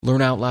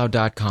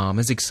LearnOutLoud.com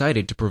is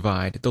excited to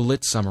provide the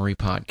Lit Summary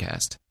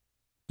Podcast.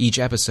 Each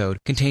episode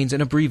contains an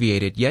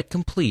abbreviated yet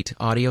complete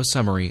audio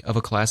summary of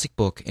a classic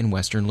book in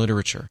Western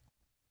literature.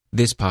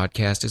 This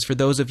podcast is for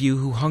those of you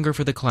who hunger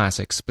for the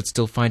classics but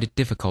still find it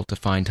difficult to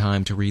find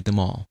time to read them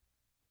all.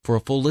 For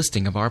a full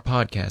listing of our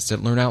podcasts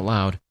at Learn Out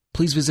Loud,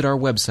 please visit our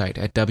website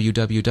at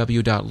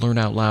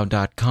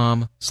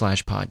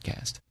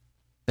www.learnoutloud.com/podcast.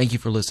 Thank you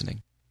for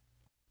listening.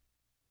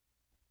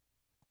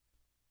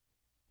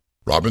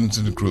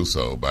 Robinson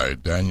Crusoe by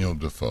Daniel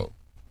Defoe.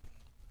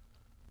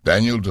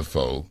 Daniel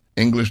Defoe,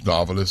 English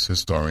novelist,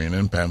 historian,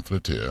 and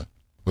pamphleteer,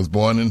 was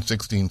born in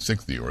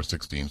 1660 or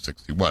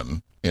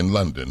 1661 in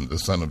London, the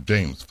son of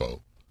James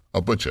Foe,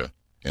 a butcher,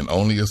 and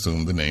only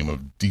assumed the name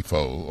of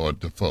Defoe or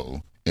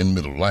Defoe in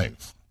middle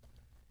life.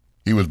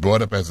 He was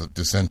brought up as a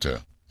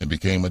dissenter and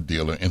became a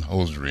dealer in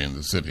hosiery in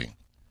the city.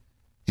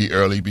 He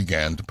early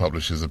began to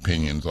publish his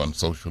opinions on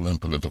social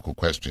and political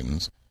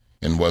questions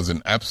and was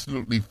an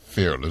absolutely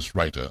fearless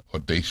writer,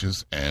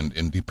 audacious and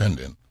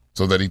independent,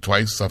 so that he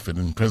twice suffered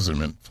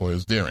imprisonment for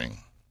his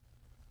daring.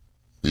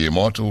 The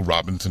immortal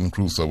Robinson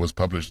Crusoe was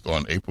published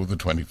on April the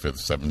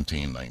 25th,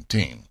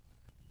 1719.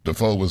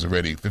 Defoe was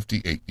already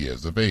 58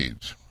 years of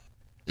age.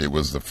 It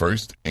was the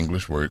first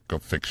English work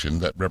of fiction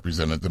that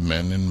represented the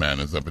men and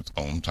manners of its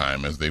own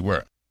time as they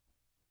were.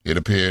 It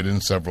appeared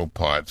in several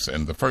parts,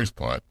 and the first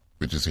part,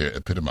 which is here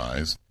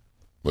epitomized,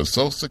 was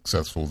so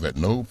successful that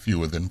no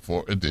fewer than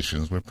 4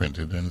 editions were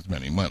printed in as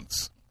many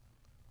months.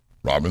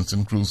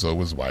 Robinson Crusoe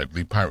was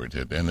widely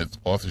pirated, and its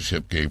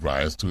authorship gave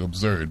rise to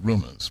absurd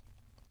rumors.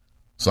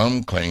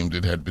 Some claimed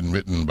it had been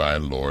written by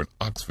Lord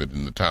Oxford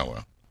in the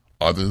Tower,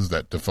 others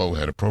that Defoe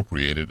had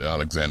appropriated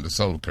Alexander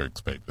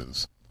Selkirk's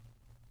papers.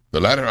 The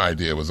latter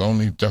idea was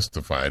only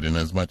justified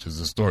inasmuch as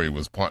the story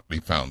was partly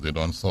founded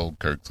on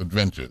Selkirk's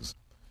adventures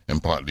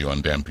and partly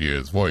on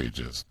Dampier's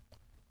voyages.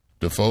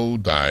 Defoe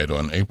died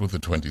on April the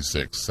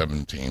 26th,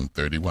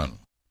 1731.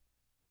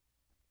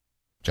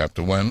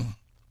 Chapter 1.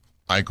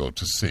 I Go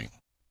to Sea.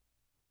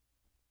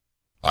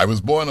 I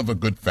was born of a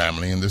good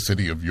family in the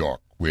city of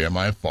York, where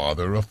my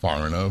father, a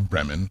foreigner of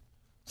Bremen,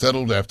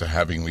 settled after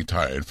having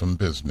retired from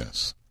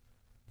business.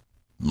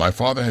 My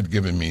father had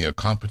given me a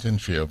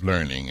competent share of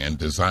learning and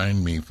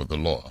designed me for the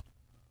law,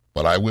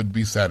 but I would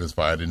be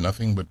satisfied in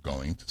nothing but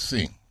going to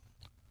sea.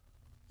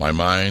 My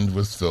mind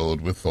was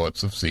filled with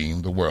thoughts of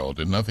seeing the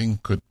world, and nothing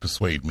could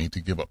persuade me to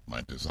give up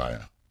my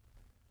desire.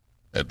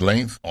 At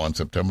length, on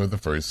September the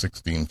 1st,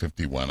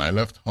 1651, I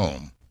left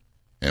home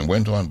and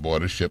went on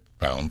board a ship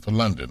bound for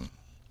London.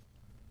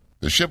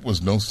 The ship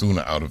was no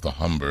sooner out of the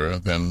Humber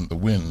than the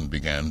wind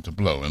began to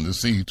blow and the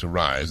sea to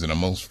rise in a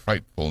most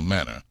frightful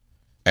manner.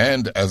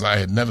 And as I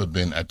had never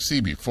been at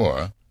sea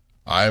before,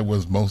 I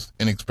was most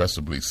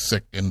inexpressibly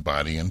sick in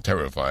body and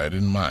terrified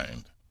in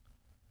mind.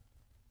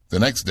 The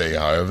next day,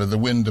 however, the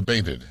wind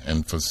abated,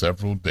 and for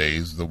several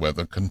days the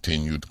weather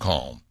continued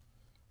calm.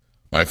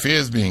 My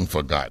fears being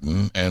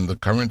forgotten, and the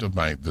current of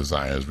my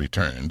desires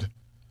returned,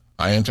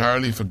 I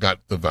entirely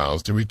forgot the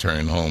vows to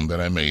return home that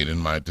I made in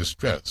my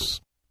distress.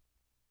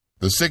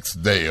 The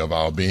 6th day of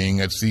our being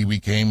at sea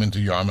we came into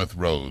Yarmouth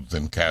Roads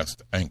and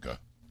cast anchor.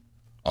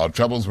 Our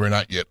troubles were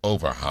not yet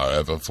over,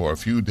 however, for a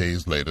few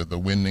days later the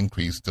wind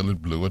increased till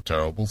it blew a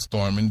terrible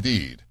storm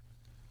indeed.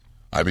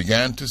 I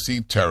began to see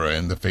terror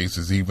in the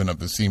faces even of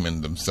the seamen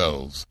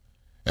themselves,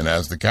 and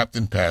as the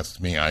captain passed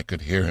me I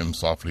could hear him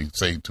softly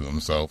say to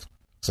himself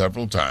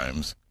several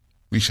times,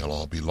 "We shall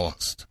all be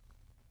lost."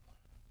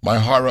 My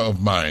horror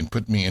of mind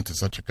put me into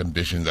such a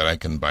condition that I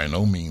can by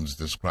no means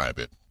describe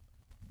it.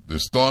 The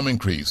storm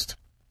increased,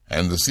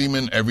 and the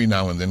seamen every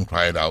now and then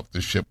cried out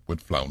the ship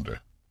would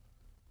flounder.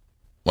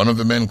 One of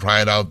the men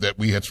cried out that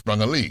we had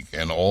sprung a leak,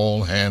 and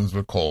all hands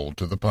were called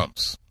to the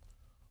pumps.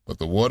 But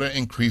the water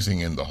increasing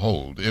in the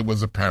hold, it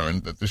was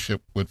apparent that the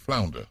ship would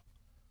flounder.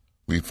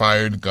 We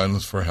fired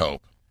guns for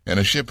help, and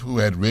a ship who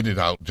had rid it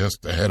out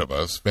just ahead of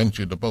us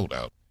ventured a boat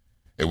out.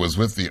 It was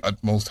with the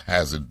utmost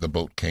hazard the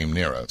boat came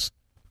near us,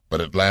 but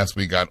at last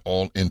we got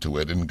all into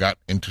it and got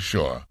into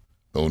shore,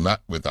 though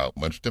not without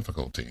much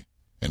difficulty,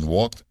 and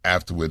walked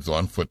afterwards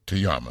on foot to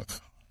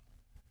Yarmouth.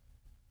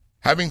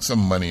 Having some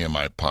money in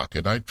my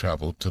pocket, I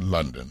traveled to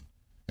London,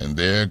 and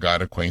there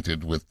got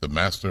acquainted with the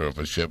master of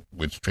a ship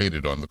which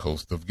traded on the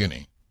coast of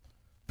Guinea.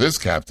 This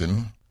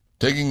captain,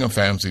 taking a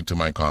fancy to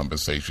my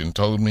conversation,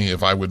 told me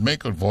if I would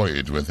make a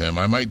voyage with him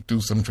I might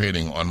do some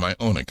trading on my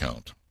own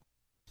account.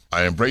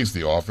 I embraced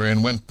the offer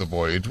and went the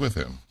voyage with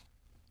him.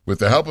 With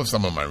the help of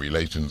some of my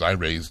relations I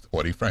raised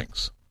 40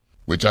 francs,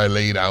 which I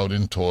laid out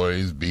in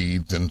toys,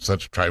 beads, and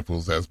such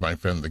trifles as my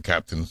friend the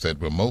captain said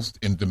were most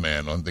in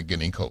demand on the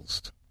Guinea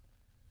coast.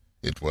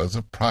 It was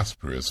a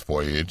prosperous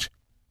voyage.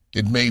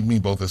 It made me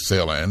both a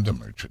sailor and a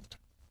merchant,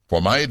 for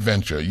my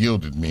adventure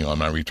yielded me on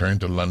my return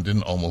to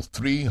London almost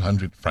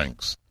 300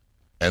 francs,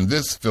 and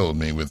this filled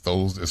me with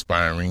those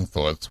aspiring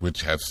thoughts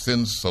which have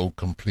since so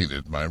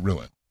completed my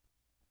ruin.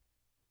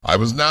 I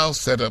was now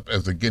set up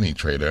as a Guinea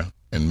trader,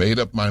 and made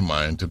up my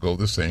mind to go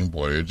the same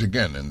voyage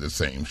again in the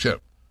same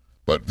ship.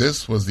 But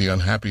this was the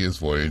unhappiest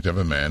voyage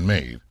ever man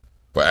made,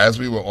 For as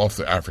we were off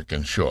the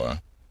African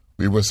shore,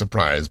 we were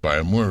surprised by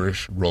a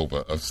Moorish rover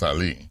of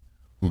Sallee,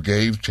 who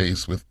gave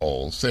chase with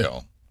all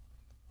sail.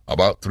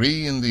 About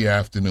 3 in the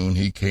afternoon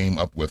he came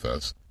up with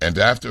us, and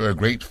after a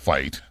great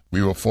fight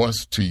we were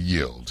forced to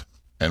yield,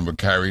 and were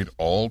carried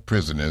all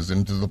prisoners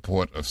into the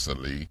port of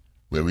Sallee,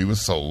 where we were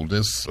sold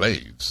as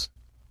slaves.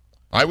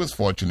 I was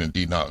fortunate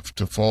enough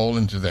to fall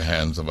into the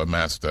hands of a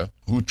master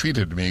who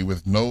treated me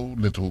with no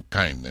little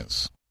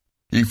kindness.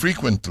 He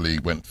frequently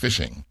went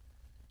fishing,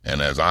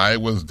 and as I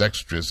was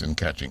dexterous in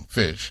catching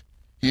fish,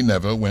 he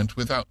never went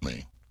without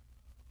me.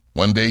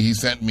 One day he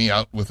sent me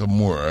out with a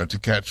Moor to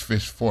catch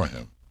fish for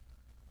him.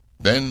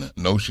 Then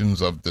notions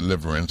of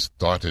deliverance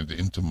darted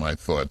into my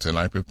thoughts, and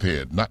I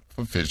prepared not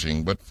for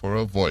fishing but for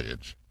a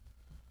voyage.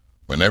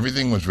 When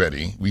everything was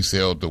ready, we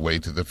sailed away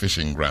to the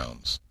fishing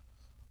grounds.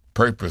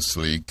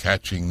 Purposely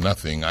catching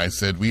nothing, I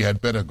said we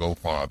had better go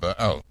farther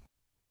out.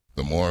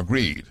 The Moor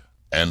agreed,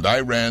 and I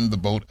ran the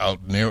boat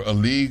out near a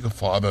league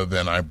farther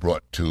than I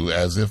brought to,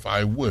 as if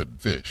I would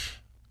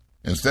fish.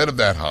 Instead of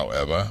that,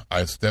 however,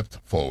 I stepped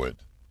forward,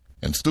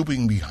 and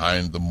stooping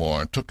behind the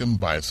Moor, took him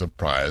by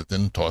surprise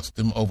and tossed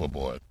him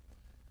overboard.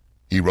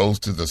 He rose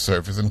to the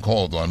surface and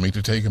called on me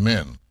to take him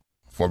in.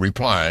 For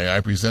reply,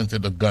 I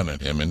presented a gun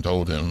at him and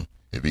told him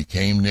if he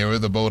came nearer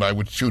the boat I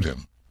would shoot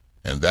him,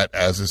 and that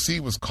as the sea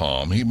was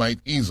calm he might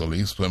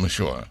easily swim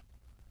ashore.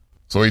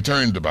 So he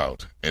turned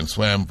about and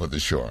swam for the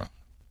shore,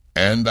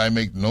 and I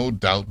make no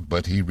doubt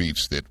but he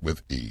reached it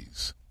with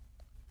ease.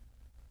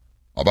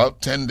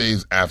 About 10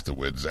 days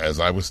afterwards,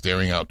 as I was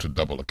steering out to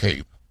double a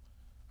cape,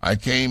 I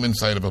came in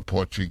sight of a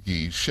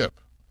Portuguese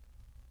ship.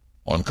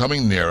 On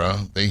coming nearer,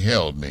 they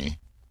hailed me,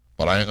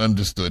 but I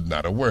understood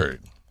not a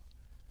word.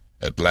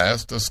 At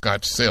last a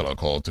Scotch sailor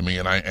called to me,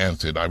 and I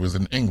answered I was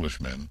an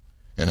Englishman,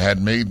 and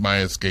had made my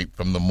escape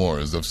from the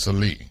Moors of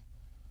Sallee.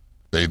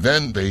 They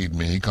then bade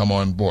me come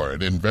on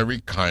board, and very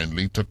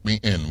kindly took me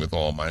in with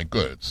all my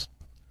goods.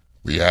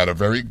 We had a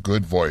very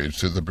good voyage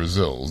to the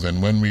Brazils,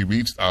 and when we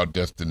reached our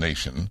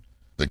destination,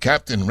 the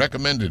captain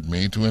recommended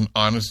me to an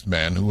honest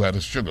man who had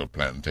a sugar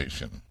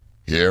plantation.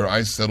 Here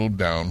I settled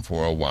down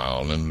for a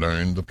while and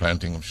learned the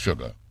planting of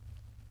sugar.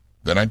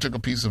 Then I took a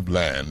piece of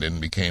land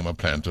and became a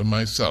planter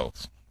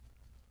myself.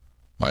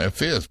 My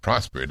affairs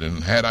prospered,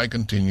 and had I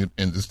continued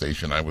in the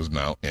station I was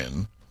now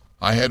in,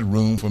 I had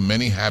room for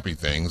many happy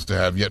things to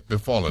have yet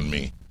befallen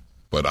me,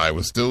 but I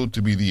was still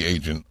to be the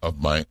agent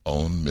of my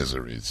own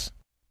miseries.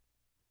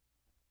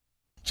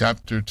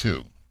 Chapter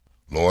 2.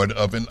 Lord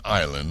of an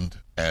Island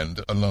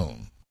and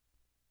Alone.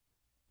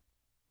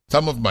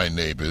 Some of my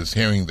neighbors,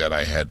 hearing that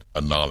I had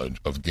a knowledge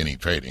of Guinea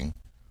trading,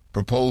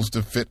 proposed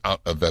to fit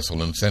out a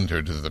vessel and send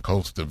her to the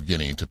coast of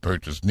Guinea to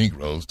purchase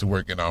Negroes to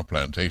work in our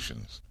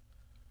plantations.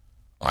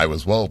 I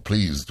was well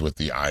pleased with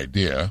the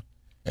idea,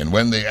 and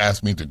when they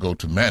asked me to go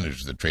to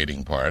manage the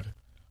trading part,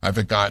 I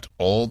forgot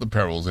all the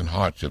perils and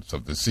hardships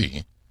of the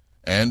sea,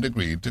 and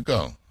agreed to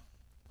go.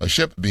 A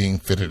ship being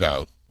fitted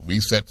out,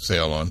 we set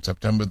sail on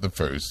September the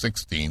 1st,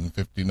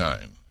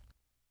 1659.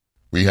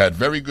 We had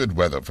very good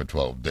weather for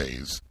 12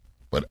 days,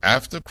 but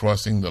after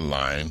crossing the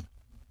line,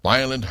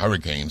 violent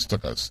hurricanes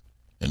took us,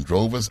 and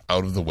drove us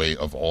out of the way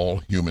of all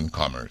human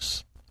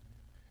commerce.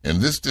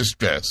 In this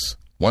distress,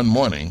 one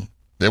morning,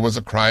 there was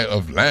a cry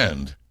of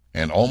land,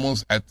 and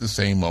almost at the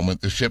same moment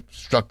the ship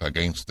struck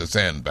against the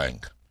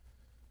sandbank.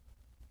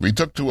 We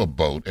took to a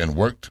boat and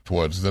worked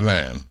towards the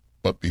land,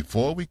 but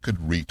before we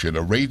could reach it,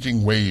 a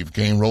raging wave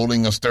came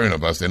rolling astern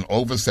of us and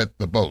overset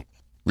the boat.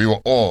 We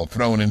were all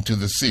thrown into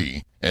the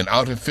sea, and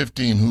out of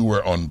 15 who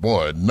were on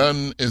board,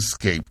 none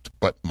escaped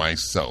but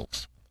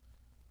myself.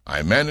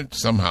 I managed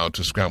somehow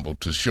to scramble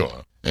to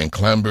shore, and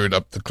clambered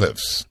up the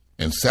cliffs,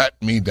 and sat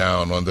me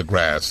down on the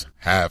grass,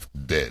 half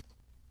dead.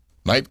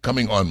 Night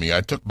coming on me,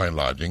 I took my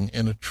lodging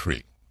in a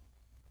tree.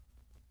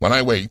 When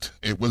I waked,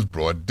 it was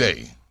broad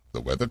day,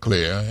 the weather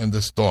clear, and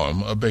the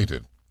storm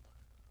abated.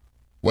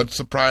 What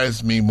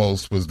surprised me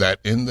most was that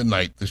in the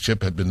night the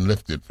ship had been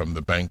lifted from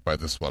the bank by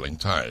the swelling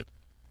tide,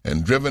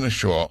 and driven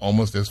ashore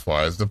almost as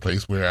far as the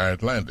place where I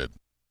had landed.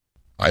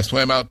 I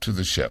swam out to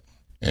the ship,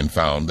 and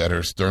found that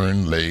her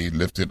stern lay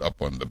lifted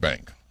up on the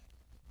bank.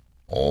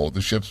 All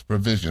the ship's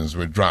provisions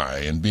were dry,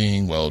 and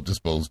being well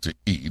disposed to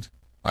eat,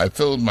 I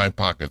filled my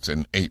pockets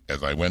and ate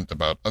as I went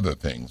about other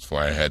things, for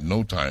I had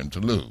no time to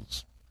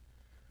lose.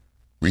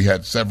 We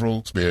had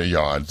several spare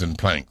yards and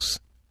planks,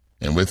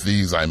 and with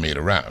these I made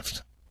a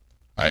raft.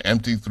 I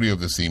emptied 3 of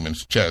the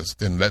seamen's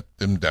chests and let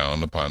them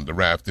down upon the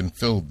raft and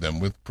filled them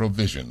with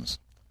provisions.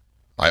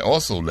 I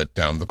also let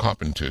down the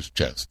carpenter's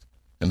chest,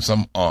 and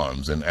some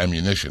arms and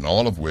ammunition,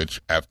 all of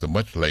which, after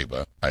much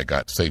labor, I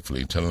got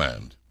safely to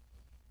land.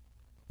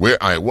 Where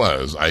I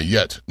was, I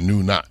yet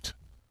knew not,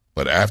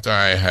 but after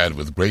I had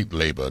with great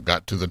labor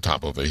got to the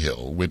top of a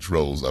hill, which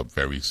rose up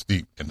very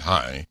steep and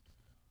high,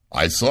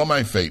 I saw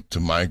my fate to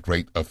my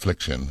great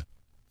affliction,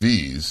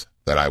 viz.,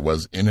 that I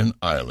was in an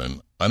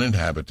island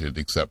uninhabited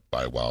except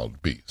by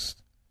wild beasts.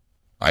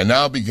 I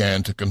now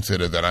began to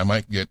consider that I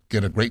might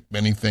get a great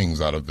many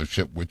things out of the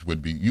ship which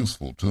would be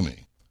useful to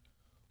me.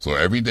 So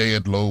every day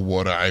at low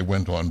water I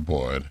went on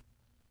board,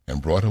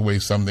 and brought away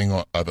something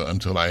or other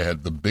until I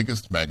had the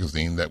biggest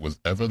magazine that was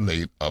ever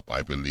laid up,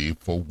 I believe,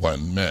 for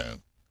one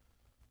man.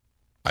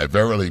 I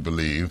verily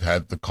believe,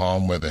 had the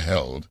calm weather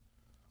held,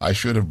 I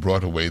should have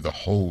brought away the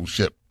whole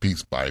ship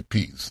piece by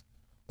piece,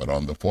 but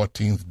on the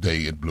 14th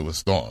day it blew a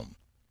storm,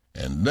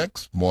 and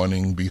next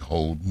morning,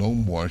 behold, no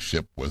more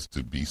ship was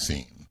to be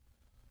seen.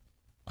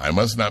 I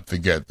must not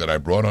forget that I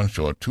brought on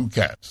shore 2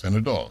 cats and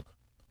a dog.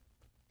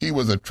 He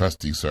was a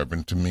trusty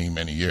servant to me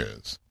many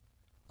years.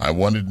 I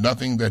wanted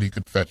nothing that he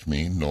could fetch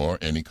me, nor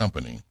any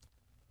company.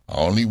 I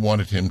only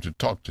wanted him to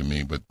talk to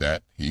me, but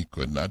that he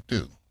could not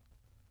do.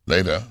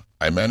 Later,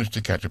 I managed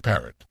to catch a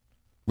parrot,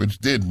 which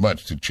did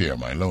much to cheer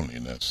my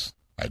loneliness.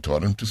 I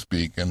taught him to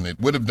speak, and it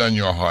would have done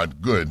your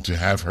heart good to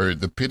have heard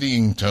the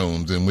pitying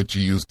tones in which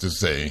he used to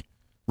say,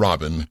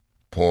 "Robin,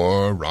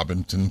 poor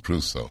Robinson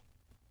Crusoe."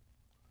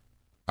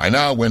 I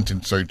now went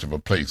in search of a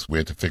place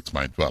where to fix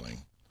my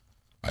dwelling.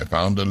 I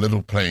found a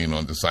little plain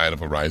on the side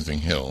of a rising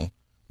hill,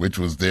 which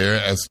was there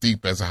as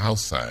steep as a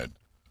house side,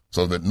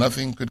 so that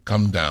nothing could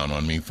come down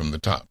on me from the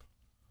top.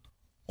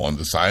 On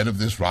the side of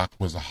this rock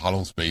was a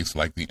hollow space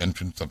like the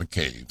entrance of a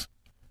cave,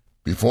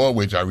 before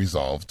which I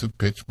resolved to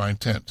pitch my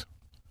tent.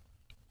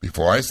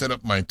 Before I set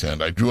up my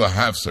tent, I drew a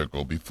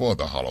half-circle before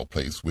the hollow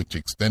place, which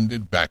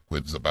extended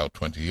backwards about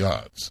 20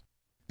 yards.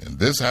 In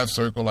this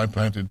half-circle I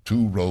planted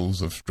 2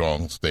 rows of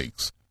strong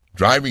stakes,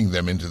 driving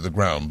them into the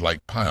ground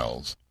like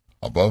piles,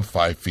 above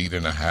 5 feet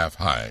and a half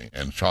high,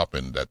 and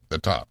sharpened at the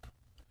top.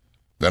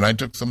 Then I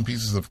took some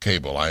pieces of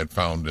cable I had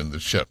found in the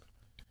ship,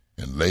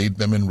 and laid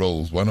them in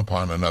rows one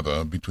upon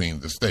another between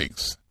the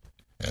stakes,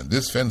 and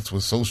this fence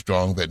was so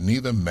strong that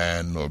neither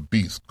man nor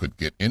beast could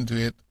get into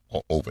it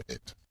or over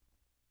it.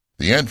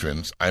 The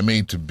entrance I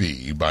made to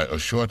be by a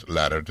short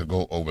ladder to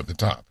go over the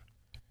top,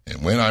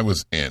 and when I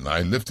was in,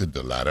 I lifted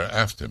the ladder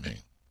after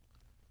me.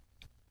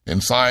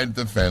 Inside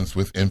the fence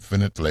with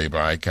infinite labor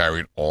I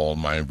carried all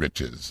my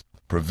riches,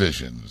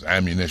 provisions,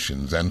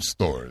 ammunitions, and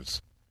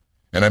stores,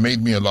 and I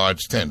made me a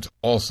large tent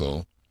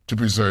also to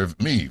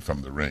preserve me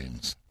from the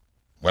rains.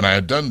 When I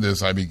had done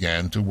this, I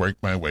began to work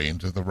my way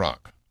into the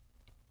rock.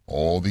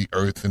 All the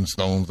earth and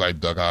stones I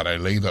dug out I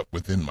laid up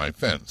within my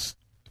fence,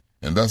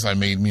 and thus I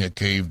made me a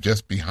cave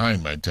just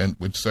behind my tent,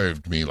 which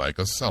served me like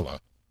a cellar.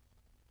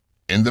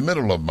 In the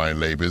middle of my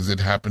labors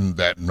it happened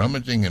that,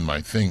 rummaging in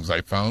my things,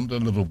 I found a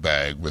little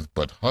bag with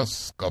but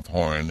husk of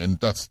horn and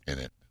dust in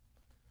it.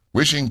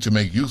 Wishing to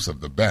make use of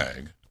the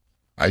bag,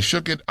 I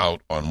shook it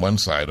out on one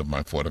side of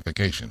my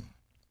fortification.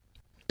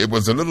 It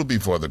was a little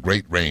before the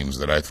great rains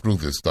that I threw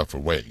this stuff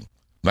away,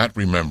 not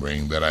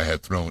remembering that I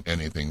had thrown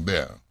anything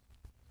there.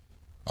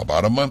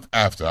 About a month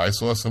after, I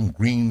saw some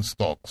green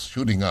stalks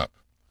shooting up.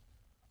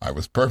 I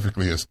was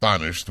perfectly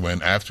astonished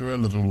when, after a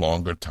little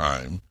longer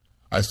time,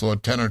 I saw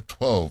 10 or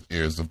 12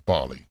 ears of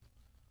barley.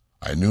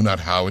 I knew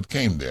not how it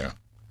came there.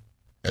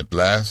 At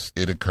last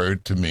it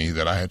occurred to me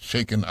that I had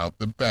shaken out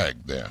the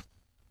bag there.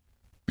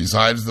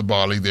 Besides the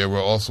barley, there were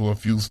also a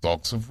few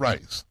stalks of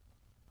rice.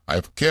 I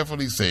have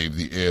carefully saved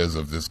the ears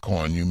of this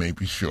corn, you may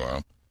be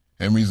sure,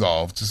 and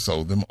resolved to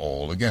sow them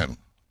all again.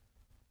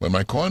 When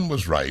my corn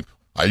was ripe,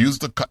 I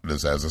used a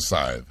cutlass as a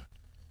scythe,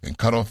 and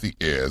cut off the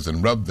ears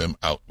and rubbed them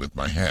out with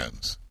my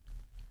hands.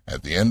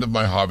 At the end of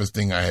my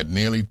harvesting, I had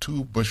nearly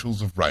 2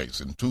 bushels of rice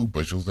and 2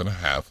 bushels and a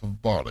half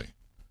of barley.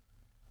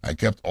 I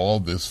kept all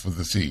this for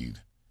the seed,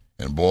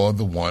 and bore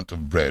the want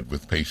of bread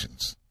with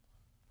patience.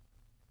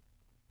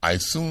 I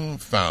soon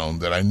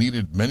found that I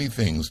needed many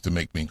things to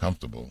make me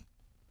comfortable.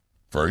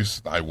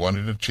 First, I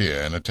wanted a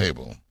chair and a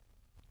table,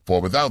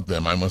 for without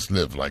them I must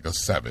live like a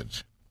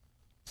savage.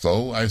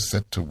 So I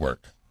set to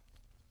work.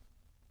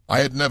 I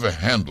had never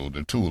handled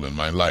a tool in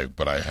my life,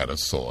 but I had a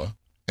saw,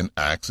 an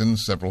axe, and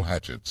several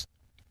hatchets,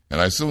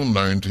 and I soon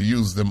learned to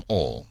use them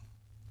all.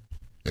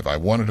 If I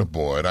wanted a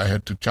board, I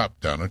had to chop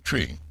down a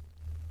tree.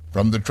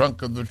 From the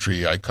trunk of the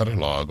tree I cut a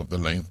log of the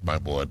length my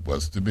board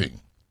was to be.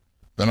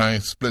 Then I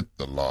split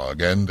the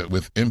log, and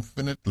with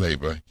infinite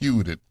labor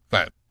hewed it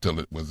flat till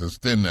it was as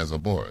thin as a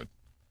board.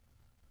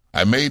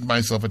 I made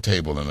myself a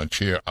table and a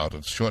chair out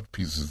of short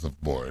pieces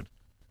of board,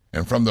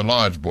 and from the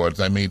large boards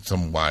I made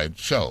some wide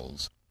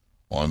shelves.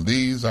 On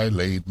these I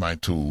laid my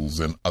tools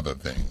and other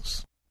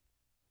things.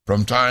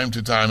 From time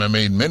to time I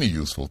made many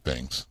useful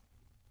things.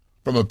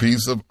 From a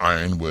piece of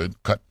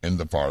ironwood cut in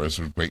the forest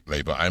with great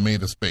labor I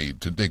made a spade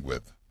to dig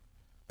with.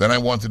 Then I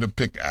wanted a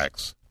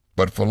pickaxe,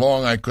 but for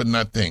long I could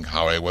not think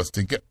how I was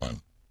to get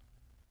one.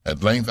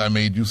 At length I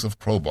made use of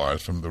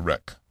crowbars from the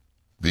wreck.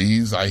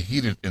 These I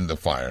heated in the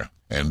fire,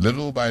 and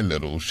little by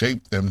little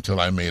shaped them till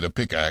I made a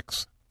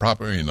pickaxe,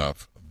 proper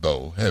enough,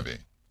 though heavy.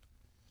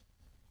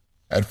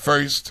 At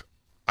first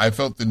I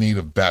felt the need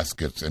of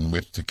baskets in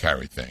which to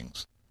carry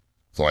things,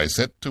 so I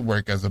set to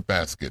work as a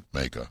basket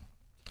maker.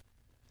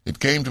 It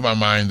came to my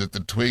mind that the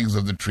twigs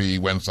of the tree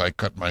whence I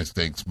cut my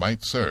stakes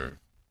might serve.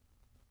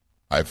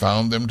 I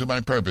found them to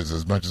my purpose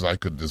as much as I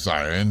could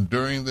desire, and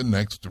during the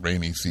next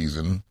rainy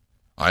season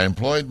I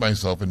employed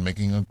myself in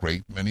making a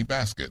great many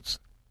baskets.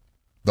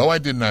 Though I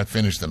did not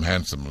finish them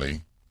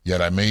handsomely,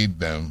 yet I made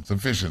them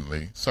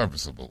sufficiently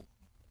serviceable.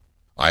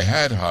 I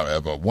had,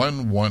 however,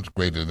 one want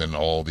greater than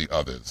all the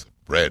others,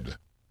 bread.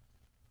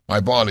 My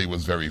barley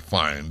was very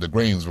fine, the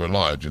grains were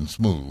large and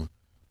smooth,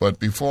 but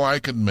before I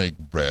could make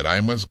bread I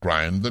must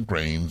grind the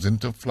grains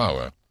into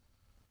flour.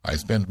 I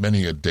spent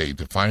many a day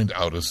to find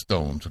out a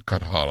stone to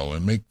cut hollow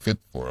and make fit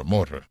for a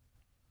mortar,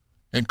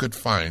 and could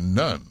find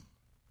none.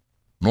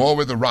 Nor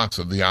were the rocks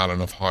of the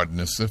island of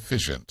hardness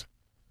sufficient.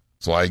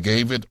 So I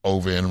gave it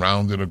over and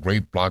rounded a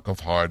great block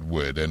of hard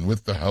wood, and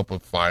with the help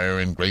of fire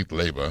and great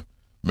labor,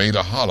 made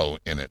a hollow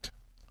in it.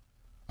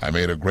 I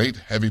made a great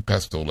heavy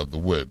pestle of the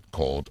wood,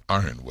 called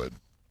ironwood.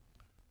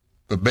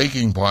 The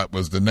baking part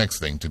was the next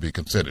thing to be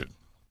considered,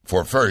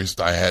 for first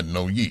I had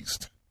no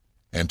yeast,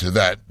 and to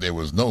that there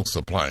was no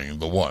supplying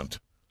the want,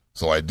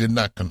 so I did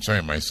not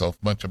concern myself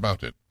much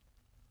about it.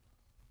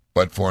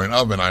 But for an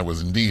oven I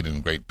was indeed in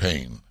great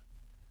pain.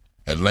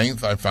 At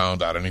length I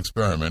found out an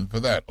experiment for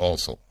that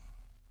also.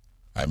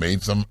 I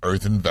made some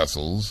earthen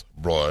vessels,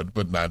 broad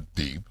but not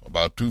deep,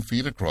 about 2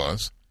 feet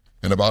across,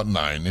 and about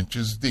 9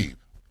 inches deep.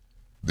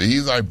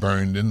 These I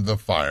burned in the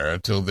fire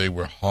till they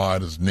were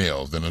hard as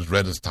nails and as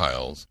red as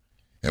tiles,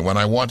 and when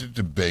I wanted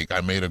to bake I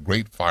made a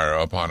great fire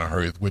upon a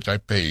hearth which I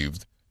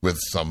paved with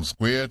some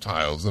square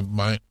tiles of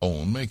my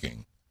own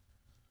making.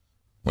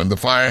 When the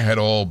fire had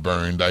all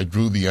burned, I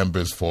drew the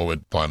embers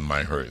forward upon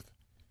my hearth,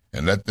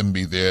 and let them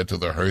be there till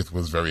the hearth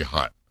was very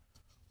hot.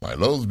 My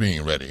loaves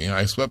being ready,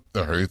 I swept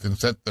the hearth and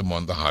set them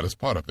on the hottest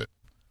part of it.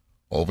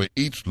 Over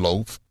each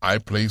loaf I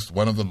placed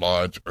one of the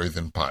large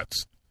earthen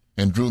pots,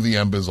 and drew the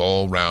embers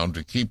all round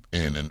to keep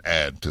in and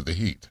add to the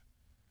heat.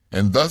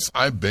 And thus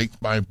I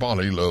baked my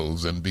barley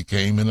loaves, and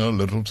became in a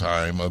little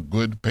time a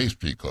good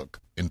pastry cook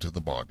into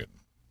the bargain.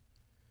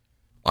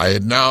 I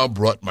had now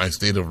brought my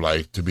state of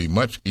life to be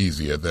much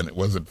easier than it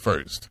was at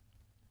first,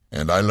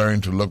 and I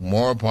learned to look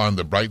more upon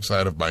the bright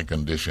side of my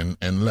condition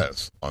and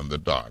less on the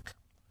dark.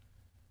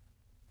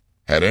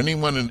 Had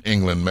anyone in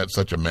England met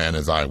such a man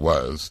as I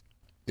was,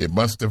 it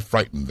must have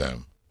frightened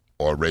them,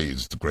 or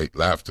raised great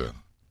laughter.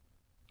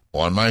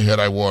 On my head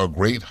I wore a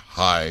great,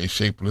 high,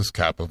 shapeless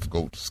cap of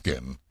goat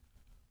skin.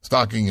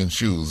 Stocking and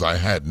shoes I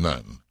had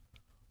none,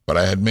 but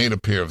I had made a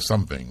pair of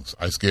somethings,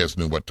 I scarce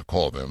knew what to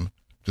call them,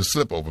 to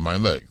slip over my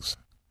legs.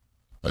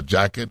 A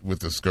jacket with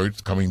the skirts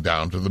coming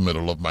down to the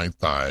middle of my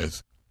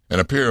thighs, and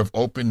a pair of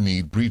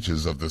open-kneed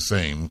breeches of the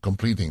same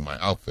completing my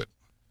outfit.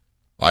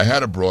 I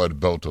had a broad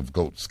belt of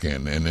goat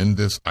skin, and in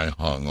this I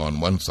hung on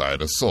one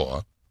side a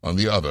saw, on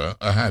the other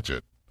a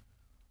hatchet.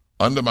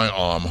 Under my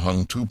arm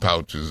hung 2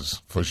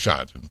 pouches for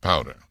shot and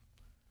powder.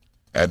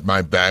 At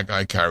my back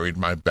I carried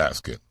my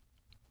basket,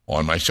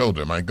 on my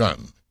shoulder my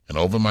gun, and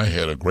over my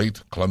head a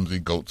great clumsy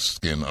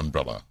goat-skin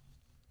umbrella.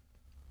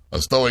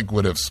 A Stoic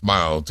would have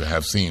smiled to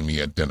have seen me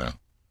at dinner.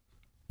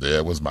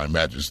 There was my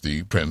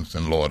Majesty, Prince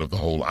and Lord of the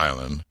whole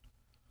island.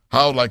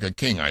 How like a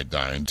king I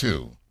dined,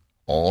 too,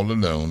 all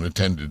alone,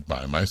 attended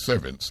by my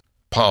servants.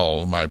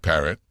 Paul, my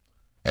parrot,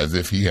 as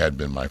if he had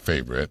been my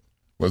favorite,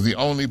 was the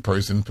only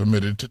person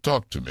permitted to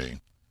talk to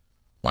me.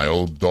 My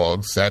old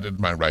dog sat at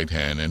my right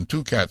hand, and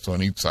 2 cats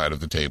on each side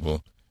of the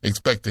table,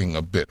 expecting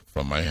a bit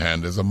from my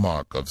hand as a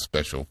mark of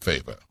special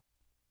favor.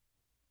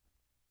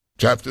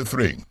 Chapter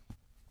 3.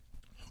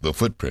 The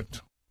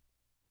Footprint.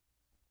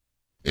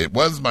 It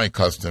was my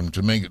custom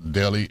to make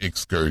daily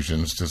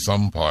excursions to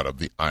some part of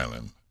the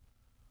island.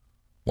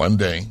 One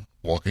day,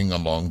 walking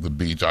along the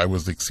beach, I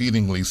was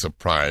exceedingly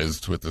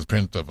surprised with the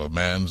print of a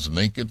man's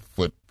naked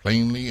foot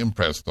plainly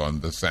impressed on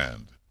the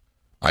sand.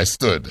 I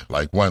stood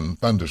like one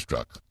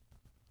thunderstruck.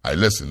 I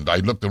listened, I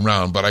looked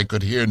around, but I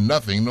could hear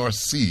nothing nor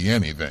see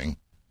anything.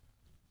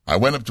 I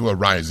went up to a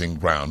rising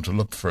ground to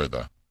look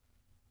further.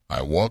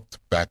 I walked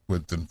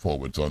backwards and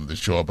forwards on the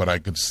shore, but I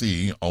could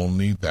see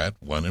only that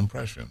one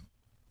impression.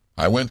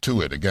 I went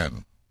to it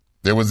again.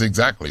 There was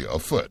exactly a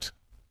foot,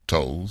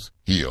 toes,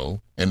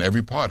 heel, and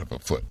every part of a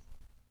foot.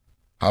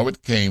 How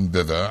it came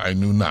thither I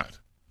knew not,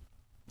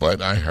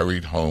 but I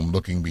hurried home,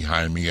 looking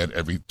behind me at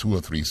every 2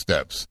 or 3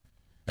 steps,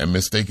 and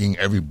mistaking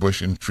every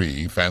bush and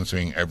tree,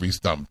 fancying every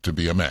stump to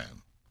be a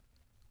man.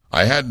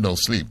 I had no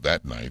sleep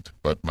that night,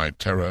 but my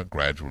terror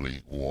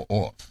gradually wore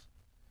off,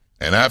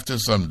 and after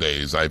some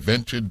days I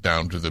ventured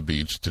down to the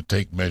beach to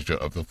take measure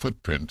of the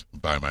footprint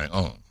by my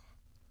own.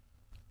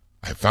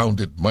 I found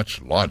it much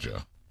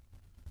larger.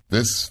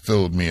 This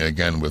filled me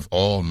again with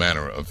all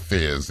manner of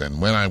fears,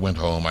 and when I went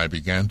home I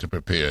began to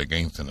prepare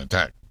against an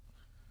attack.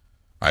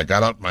 I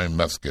got out my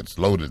muskets,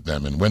 loaded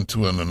them, and went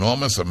to an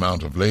enormous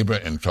amount of labor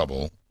and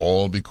trouble,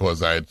 all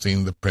because I had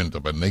seen the print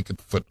of a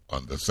naked foot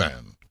on the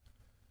sand.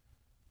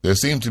 There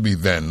seemed to be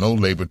then no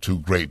labor too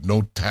great,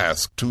 no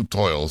task too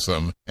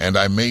toilsome, and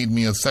I made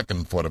me a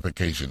second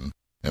fortification,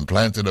 and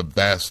planted a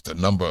vast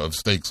number of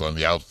stakes on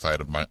the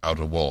outside of my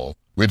outer wall,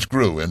 which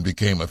grew and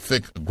became a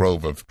thick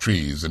grove of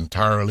trees,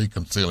 entirely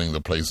concealing the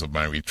place of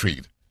my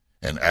retreat,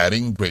 and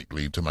adding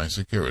greatly to my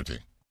security.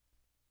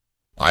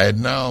 I had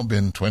now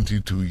been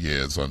 22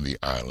 years on the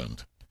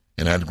island,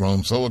 and had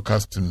grown so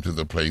accustomed to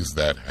the place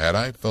that, had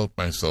I felt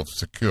myself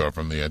secure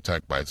from the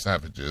attack by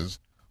savages,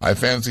 I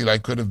fancied I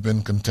could have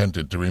been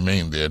contented to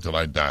remain there till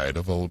I died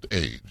of old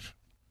age.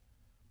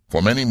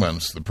 For many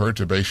months the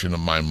perturbation of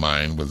my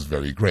mind was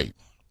very great.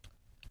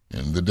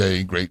 In the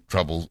day great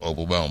troubles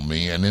overwhelmed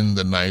me, and in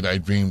the night I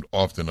dreamed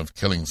often of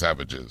killing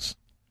savages.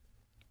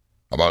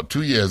 About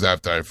 2 years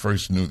after I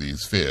first knew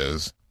these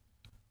fears,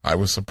 I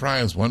was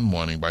surprised one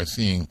morning by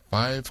seeing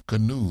 5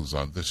 canoes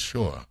on this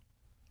shore.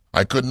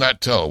 I could not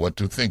tell what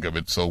to think of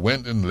it, so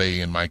went and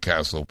lay in my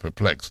castle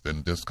perplexed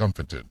and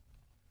discomfited.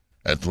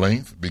 At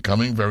length,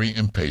 becoming very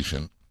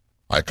impatient,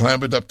 I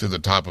clambered up to the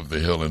top of the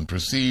hill and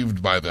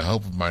perceived by the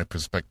help of my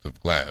perspective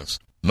glass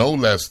no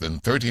less than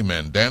 30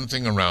 men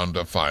dancing around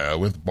a fire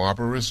with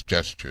barbarous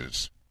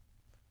gestures.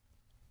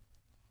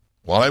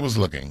 While I was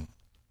looking,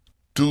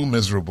 2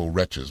 miserable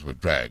wretches were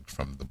dragged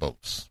from the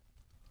boats.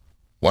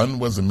 One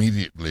was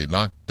immediately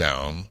knocked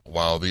down,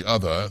 while the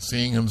other,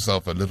 seeing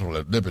himself a little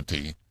at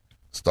liberty,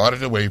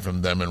 started away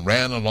from them and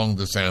ran along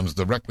the sands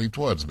directly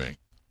towards me.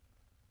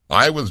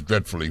 I was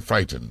dreadfully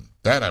frightened,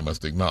 that I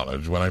must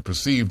acknowledge, when I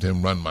perceived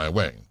him run my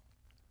way,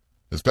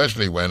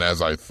 especially when,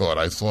 as I thought,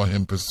 I saw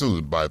him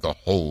pursued by the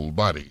whole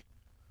body.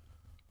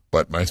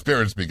 But my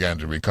spirits began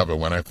to recover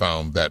when I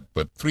found that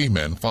but 3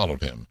 men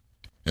followed him,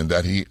 and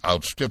that he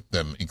outstripped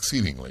them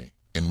exceedingly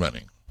in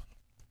running.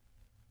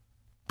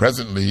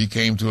 Presently he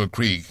came to a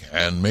creek,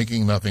 and,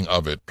 making nothing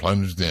of it,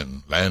 plunged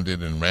in,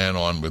 landed, and ran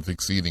on with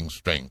exceeding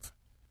strength.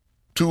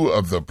 2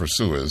 of the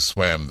pursuers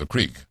swam the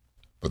creek,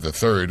 but the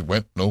 3rd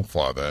went no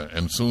farther,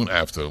 and soon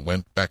after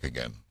went back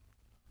again.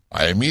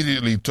 I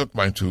immediately took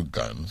my 2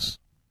 guns,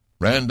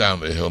 ran down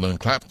the hill, and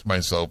clapped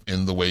myself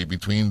in the way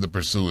between the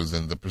pursuers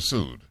and the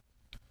pursued,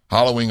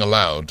 hollowing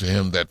aloud to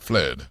him that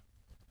fled.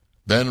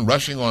 Then,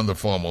 rushing on the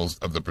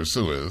foremost of the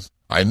pursuers,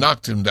 I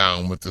knocked him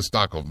down with the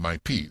stock of my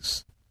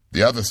piece.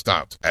 The other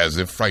stopped, as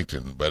if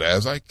frightened, but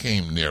as I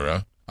came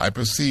nearer, I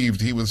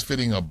perceived he was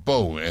fitting a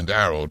bow and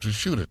arrow to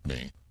shoot at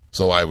me,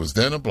 so I was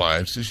then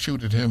obliged to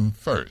shoot at him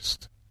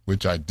first,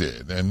 which I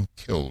did, and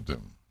killed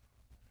him.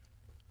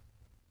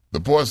 The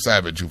poor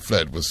savage who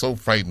fled was so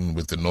frightened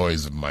with the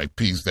noise of my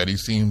piece that he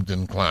seemed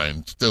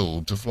inclined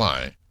still to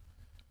fly.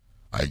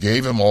 I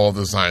gave him all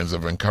the signs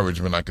of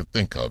encouragement I could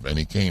think of, and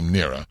he came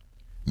nearer,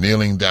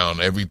 kneeling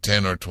down every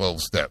 10 or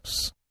 12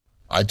 steps.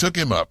 I took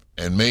him up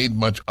and made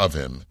much of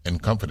him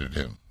and comforted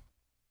him.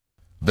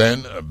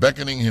 Then,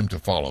 beckoning him to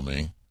follow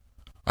me,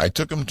 I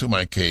took him to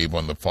my cave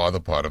on the farther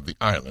part of the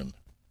island.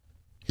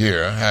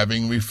 Here,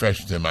 having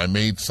refreshed him, I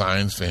made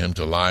signs for him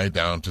to lie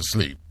down to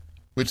sleep,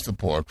 which the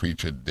poor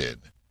creature did.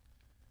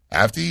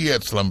 After he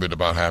had slumbered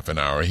about half an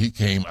hour, he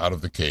came out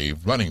of the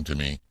cave, running to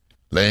me,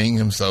 laying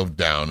himself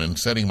down and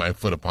setting my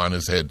foot upon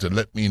his head to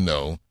let me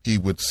know he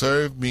would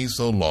serve me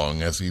so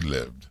long as he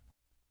lived.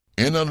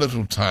 In a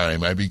little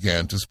time I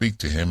began to speak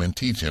to him and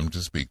teach him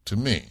to speak to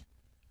me.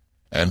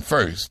 And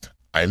first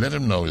I let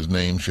him know his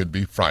name should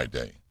be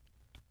Friday,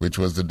 which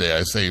was the day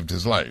I saved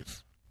his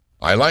life.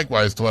 I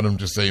likewise taught him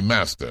to say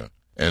Master,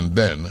 and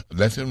then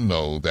let him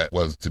know that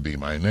was to be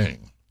my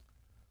name.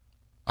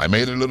 I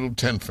made a little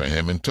tent for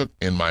him and took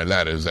in my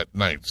ladders at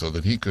night so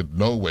that he could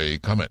no way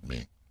come at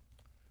me.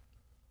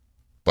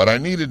 But I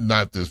needed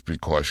not this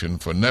precaution,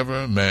 for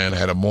never man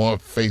had a more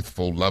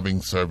faithful,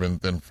 loving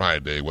servant than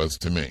Friday was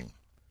to me.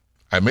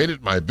 I made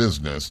it my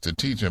business to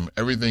teach him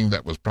everything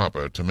that was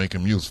proper to make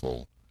him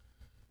useful,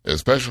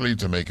 especially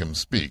to make him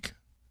speak,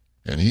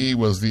 and he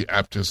was the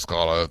aptest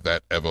scholar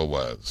that ever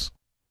was.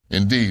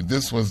 Indeed,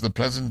 this was the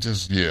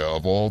pleasantest year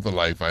of all the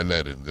life I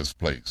led in this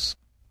place.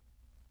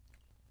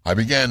 I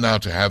began now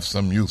to have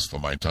some use for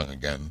my tongue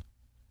again,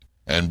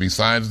 and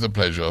besides the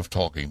pleasure of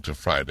talking to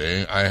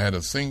Friday, I had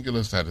a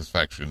singular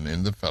satisfaction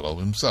in the fellow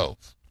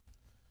himself.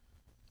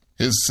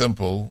 His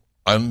simple,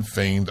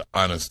 unfeigned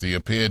honesty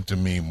appeared to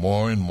me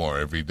more and more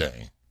every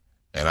day,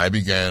 and I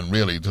began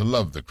really to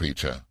love the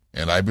creature,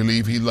 and I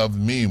believe he loved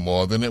me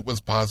more than it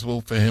was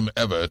possible for him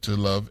ever to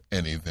love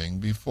anything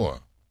before.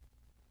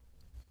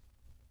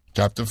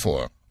 Chapter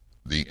 4.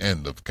 The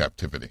End of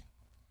Captivity.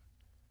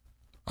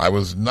 I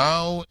was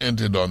now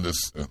entered on the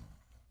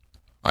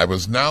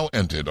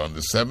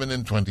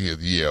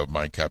 27th year of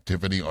my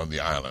captivity on the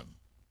island.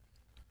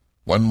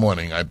 One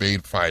morning I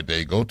bade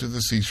Friday go to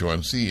the seashore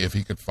and see if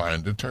he could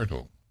find a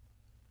turtle.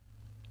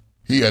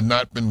 He had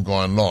not been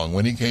gone long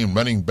when he came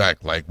running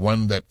back like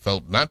one that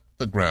felt not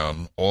the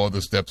ground or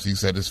the steps he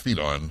set his feet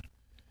on,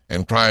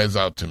 and cries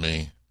out to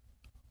me,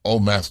 "Oh,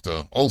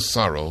 master, oh,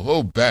 sorrow,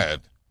 oh,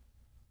 bad!"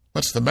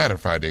 "What's the matter,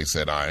 Friday?"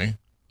 said I.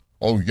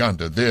 "Oh,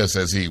 yonder, there,"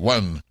 says he,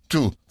 1,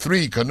 2,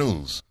 3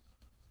 canoes."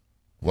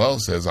 "Well,"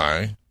 says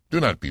I, "do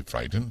not be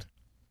frightened."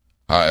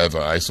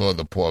 However, I saw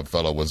the poor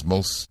fellow was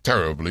most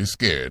terribly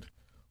scared,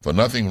 for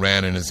nothing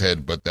ran in his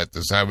head but that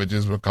the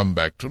savages would come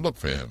back to look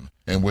for him,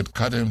 and would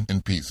cut him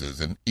in pieces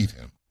and eat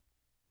him.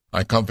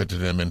 I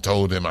comforted him and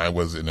told him I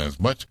was in as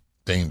much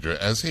danger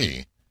as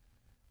he.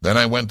 Then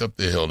I went up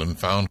the hill and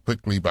found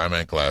quickly by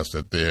my glass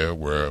that there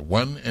were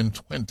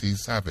 21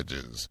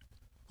 savages,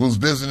 whose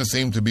business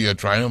seemed to be a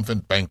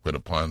triumphant banquet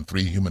upon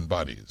 3 human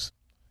bodies.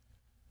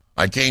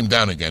 I came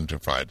down again to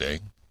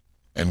Friday,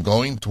 and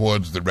going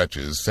towards the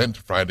wretches, sent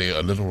Friday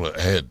a little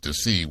ahead to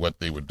see what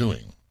they were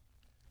doing.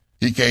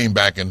 He came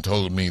back and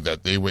told me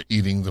that they were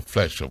eating the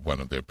flesh of one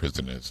of their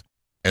prisoners,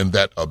 and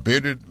that a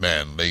bearded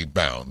man lay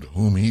bound,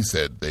 whom he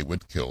said they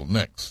would kill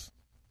next.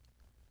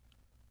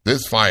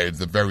 This fired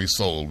the very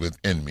soul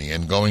within me,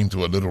 and going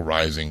to a little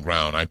rising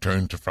ground, I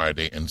turned to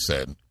Friday and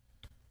said,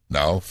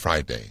 "Now,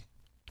 Friday,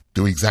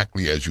 do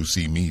exactly as you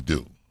see me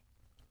do."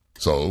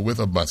 So, with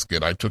a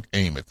musket, I took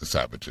aim at the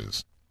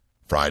savages.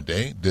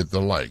 Friday did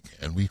the like,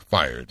 and we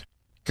fired,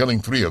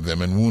 killing 3 of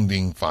them and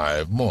wounding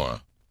 5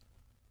 more.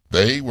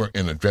 They were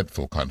in a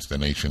dreadful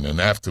consternation, and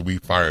after we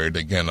fired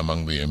again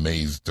among the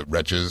amazed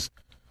wretches,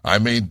 I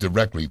made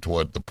directly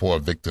toward the poor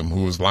victim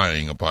who was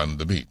lying upon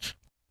the beach.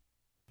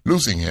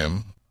 Loosing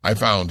him, I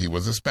found he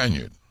was a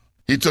Spaniard.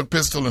 He took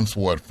pistol and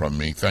sword from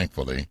me,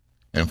 thankfully,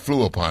 and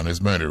flew upon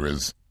his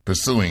murderers,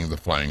 pursuing the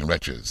flying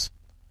wretches.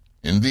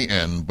 In the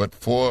end, but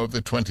 4 of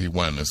the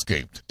 21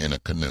 escaped in a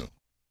canoe.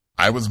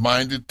 I was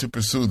minded to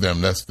pursue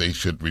them lest they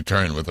should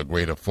return with a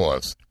greater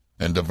force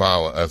and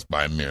devour us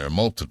by mere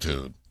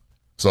multitude.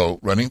 So,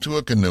 running to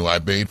a canoe, I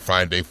bade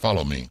Friday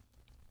follow me,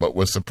 but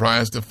was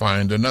surprised to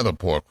find another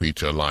poor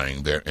creature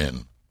lying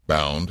therein,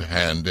 bound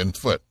hand and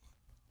foot.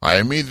 I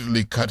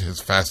immediately cut his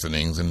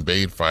fastenings and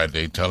bade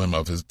Friday tell him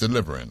of his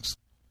deliverance.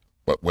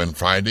 But when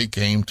Friday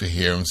came to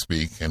hear him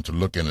speak and to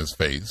look in his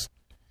face,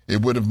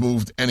 it would have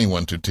moved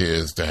anyone to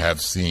tears to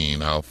have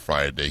seen how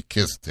Friday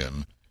kissed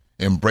him,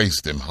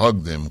 embraced him,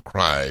 hugged him,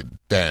 cried,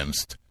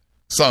 danced,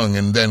 sung,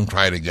 and then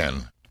cried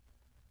again.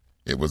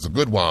 It was a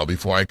good while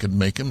before I could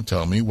make him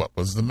tell me what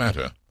was the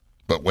matter.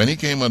 But when he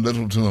came a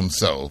little to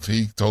himself,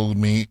 he told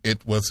me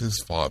it was his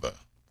father.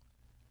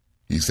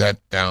 He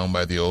sat down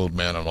by the old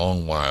man a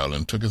long while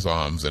and took his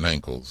arms and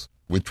ankles,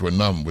 which were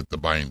numb with the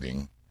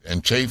binding,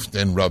 and chafed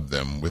and rubbed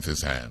them with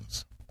his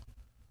hands.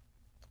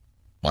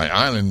 My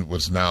island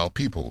was now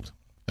peopled,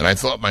 and I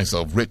thought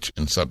myself rich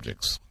in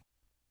subjects.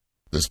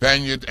 The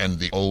Spaniard and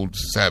the old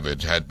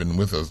savage had been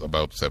with us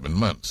about 7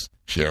 months,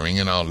 sharing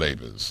in our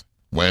labors,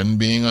 when,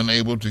 being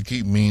unable to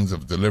keep means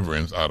of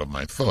deliverance out of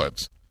my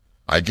thoughts,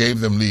 I gave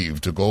them leave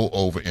to go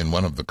over in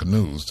one of the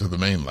canoes to the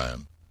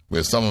mainland,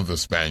 where some of the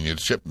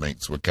Spaniards'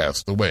 shipmates were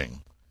cast away.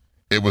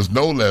 It was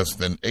no less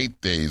than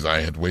 8 days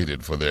I had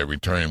waited for their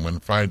return when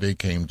Friday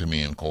came to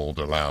me and called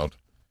aloud,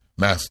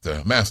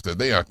 "Master, master,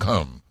 they are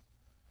come."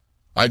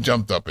 I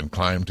jumped up and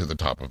climbed to the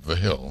top of the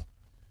hill,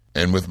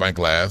 and with my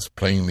glass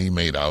plainly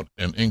made out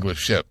an English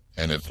ship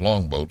and its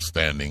longboat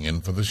standing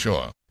in for the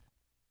shore.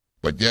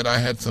 But yet I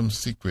had some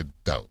secret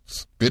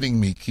doubts, bidding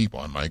me keep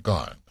on my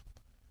guard.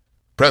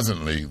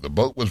 Presently the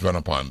boat was run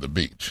upon the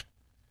beach,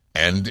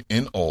 and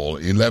in all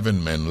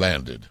 11 men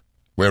landed,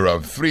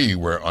 whereof 3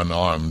 were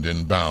unarmed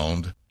and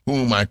bound,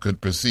 whom I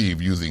could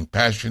perceive using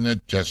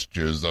passionate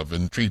gestures of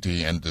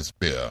entreaty and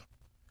despair.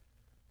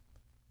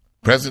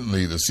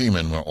 Presently the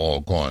seamen were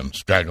all gone,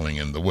 straggling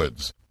in the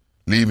woods,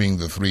 leaving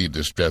the 3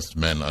 distressed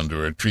men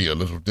under a tree a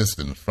little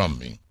distance from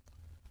me.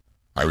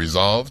 I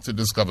resolved to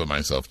discover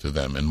myself to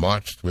them, and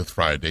marched with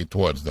Friday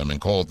towards them,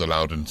 and called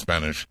aloud in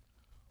Spanish,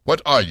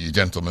 "What are ye,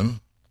 gentlemen?"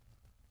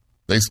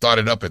 They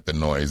started up at the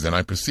noise, and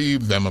I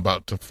perceived them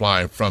about to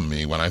fly from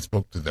me when I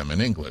spoke to them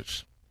in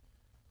English.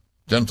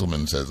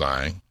 "Gentlemen," says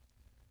I,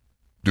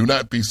 "do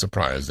not be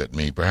surprised at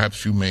me.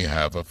 Perhaps you may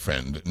have a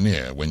friend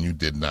near when you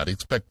did not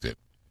expect it.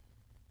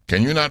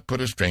 Can you not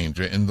put a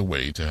stranger in the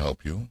way to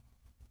help you?"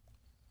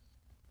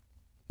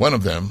 One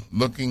of them,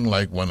 looking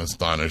like one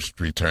astonished,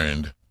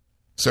 returned,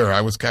 "Sir,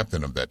 I was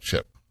captain of that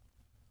ship.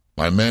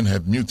 My men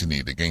have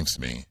mutinied against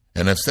me,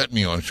 and have set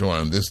me on shore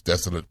in this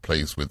desolate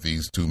place with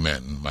these 2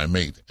 men, my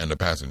mate and a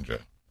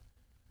passenger."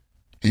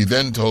 He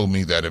then told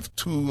me that if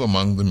 2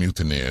 among the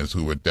mutineers,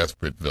 who were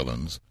desperate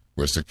villains,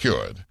 were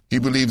secured, he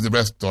believed the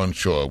rest on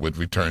shore would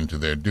return to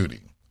their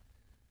duty.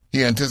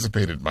 He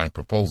anticipated my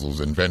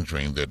proposals in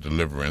venturing their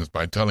deliverance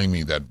by telling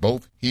me that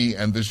both he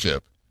and the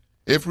ship,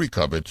 if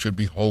recovered, should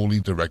be wholly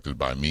directed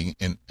by me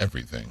in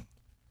everything.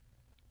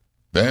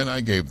 Then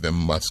I gave them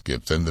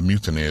muskets, and the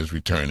mutineers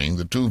returning,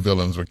 the 2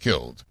 villains were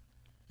killed,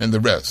 and the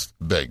rest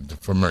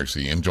begged for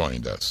mercy and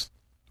joined us.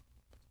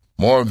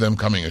 More of them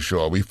coming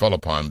ashore, we fell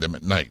upon them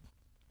at night,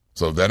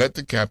 so that at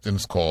the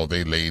captain's call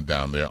they laid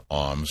down their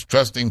arms,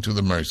 trusting to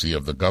the mercy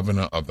of the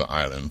governor of the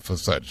island, for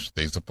such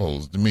they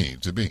supposed me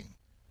to be.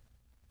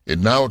 It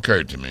now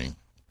occurred to me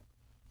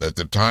that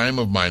the time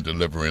of my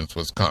deliverance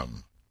was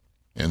come,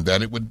 and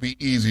that it would be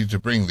easy to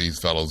bring these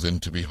fellows in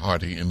to be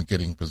hearty in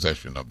getting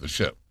possession of the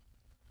ship.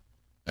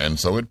 And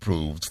so it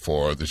proved,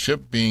 for the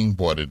ship being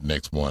boarded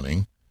next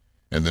morning,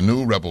 and the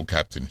new rebel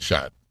captain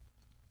shot,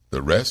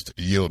 the rest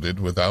yielded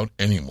without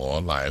any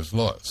more lives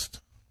lost.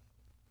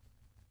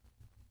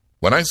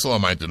 When I saw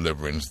my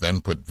deliverance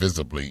then put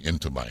visibly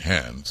into my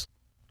hands,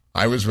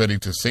 I was ready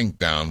to sink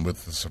down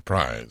with the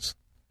surprise,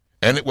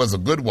 and it was a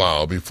good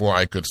while before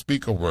I could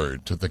speak a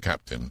word to the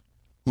captain,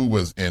 who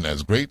was in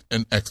as great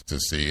an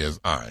ecstasy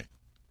as I.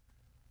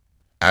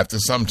 After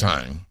some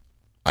time,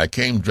 I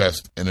came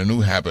dressed in a new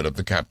habit of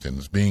the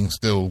captain's, being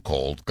still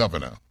called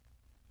governor.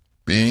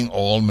 Being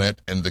all met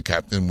and the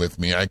captain with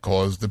me, I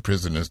caused the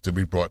prisoners to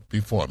be brought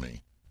before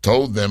me,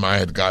 told them I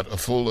had got a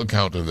full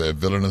account of their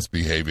villainous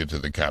behavior to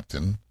the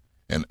captain,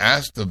 and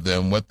asked of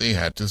them what they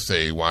had to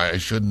say why I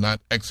should not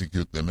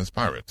execute them as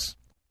pirates.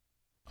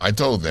 I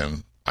told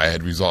them I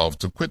had resolved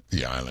to quit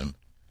the island,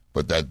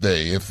 but that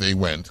they, if they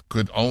went,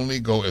 could only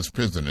go as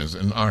prisoners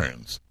in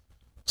irons,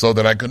 so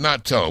that I could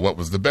not tell what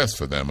was the best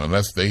for them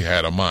unless they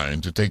had a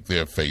mind to take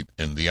their fate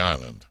in the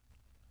island.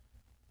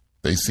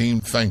 They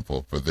seemed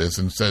thankful for this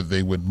and said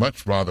they would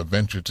much rather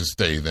venture to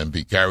stay than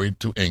be carried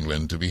to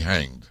England to be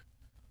hanged.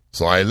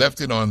 So I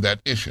left it on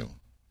that issue.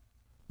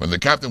 When the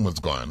captain was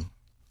gone,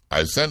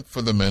 I sent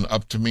for the men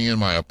up to me in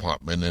my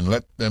apartment and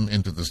let them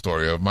into the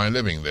story of my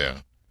living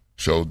there,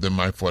 showed them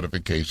my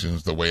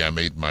fortifications, the way I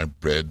made my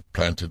bread,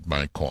 planted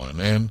my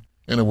corn, and,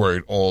 in a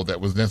word, all that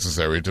was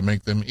necessary to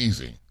make them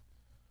easy.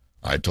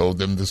 I told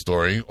them the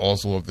story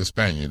also of the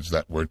Spaniards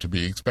that were to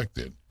be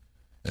expected,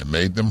 and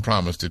made them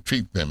promise to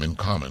treat them in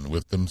common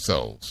with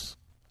themselves.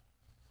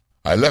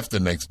 I left the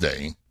next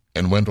day,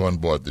 and went on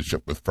board the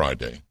ship with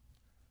Friday,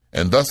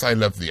 and thus I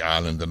left the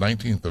island the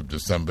 19th of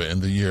December in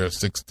the year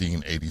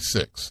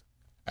 1686,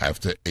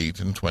 after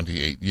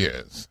 28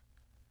 years,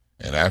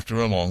 and after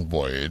a long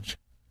voyage,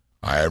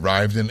 I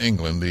arrived in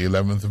England the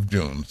 11th of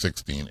June,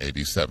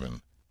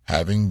 1687,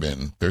 having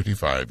been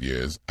 35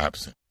 years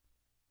absent.